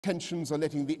Tensions are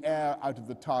letting the air out of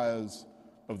the tires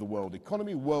of the world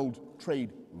economy. World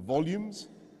trade volumes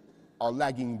are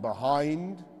lagging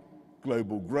behind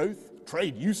global growth.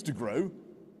 Trade used to grow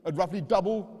at roughly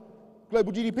double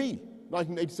global GDP,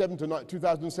 1987 to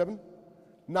 2007.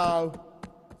 Now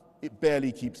it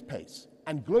barely keeps pace.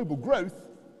 And global growth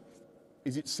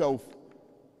is itself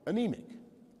anemic.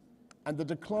 And the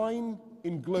decline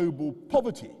in global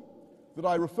poverty that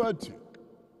I referred to,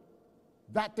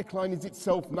 that decline is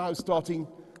itself now starting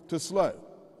to slow.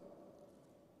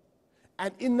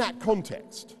 And in that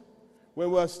context,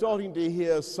 when we're starting to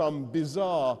hear some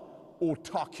bizarre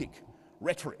autarkic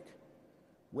rhetoric,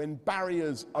 when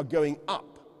barriers are going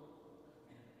up,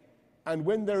 and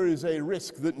when there is a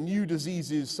risk that new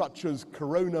diseases such as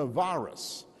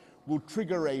coronavirus will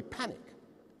trigger a panic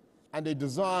and a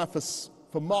desire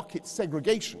for market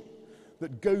segregation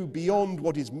that go beyond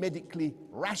what is medically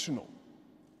rational,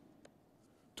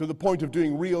 to the point of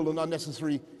doing real and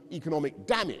unnecessary economic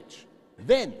damage,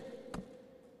 then,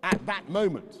 at that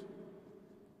moment,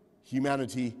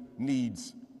 humanity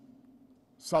needs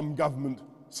some government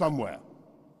somewhere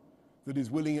that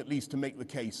is willing at least to make the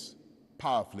case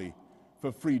powerfully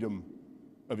for freedom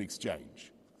of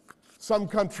exchange. Some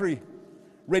country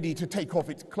ready to take off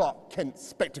its Clark Kent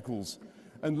spectacles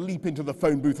and leap into the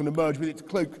phone booth and emerge with its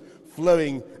cloak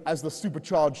flowing as the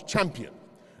supercharged champion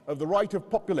of the right of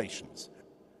populations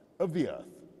of the earth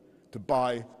to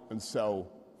buy and sell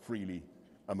freely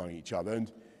among each other.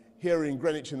 And here in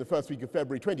Greenwich in the first week of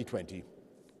February 2020,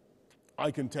 I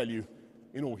can tell you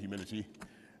in all humility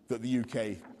that the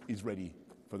UK is ready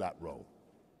for that role.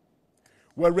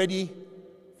 We're ready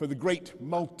for the great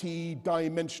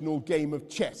multi-dimensional game of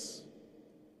chess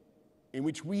in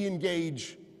which we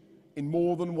engage in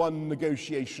more than one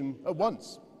negotiation at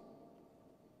once.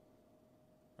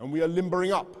 And we are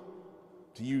limbering up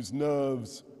to use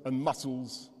nerves and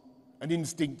muscles and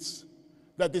instincts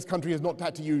that this country has not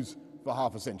had to use for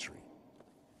half a century.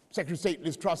 Secretary of State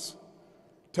Liz Truss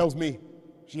tells me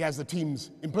she has the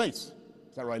teams in place.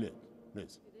 Is that right,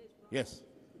 Liz? Yes.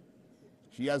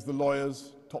 She has the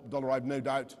lawyers, top dollar I've no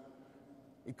doubt,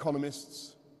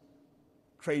 economists,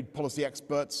 trade policy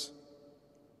experts.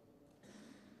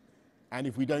 And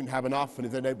if we don't have enough, and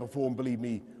if they don't perform, believe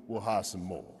me, we'll hire some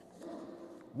more.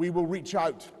 We will reach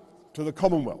out to the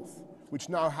Commonwealth, which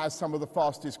now has some of the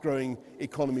fastest growing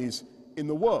economies in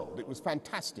the world. It was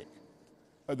fantastic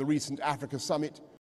at the recent Africa summit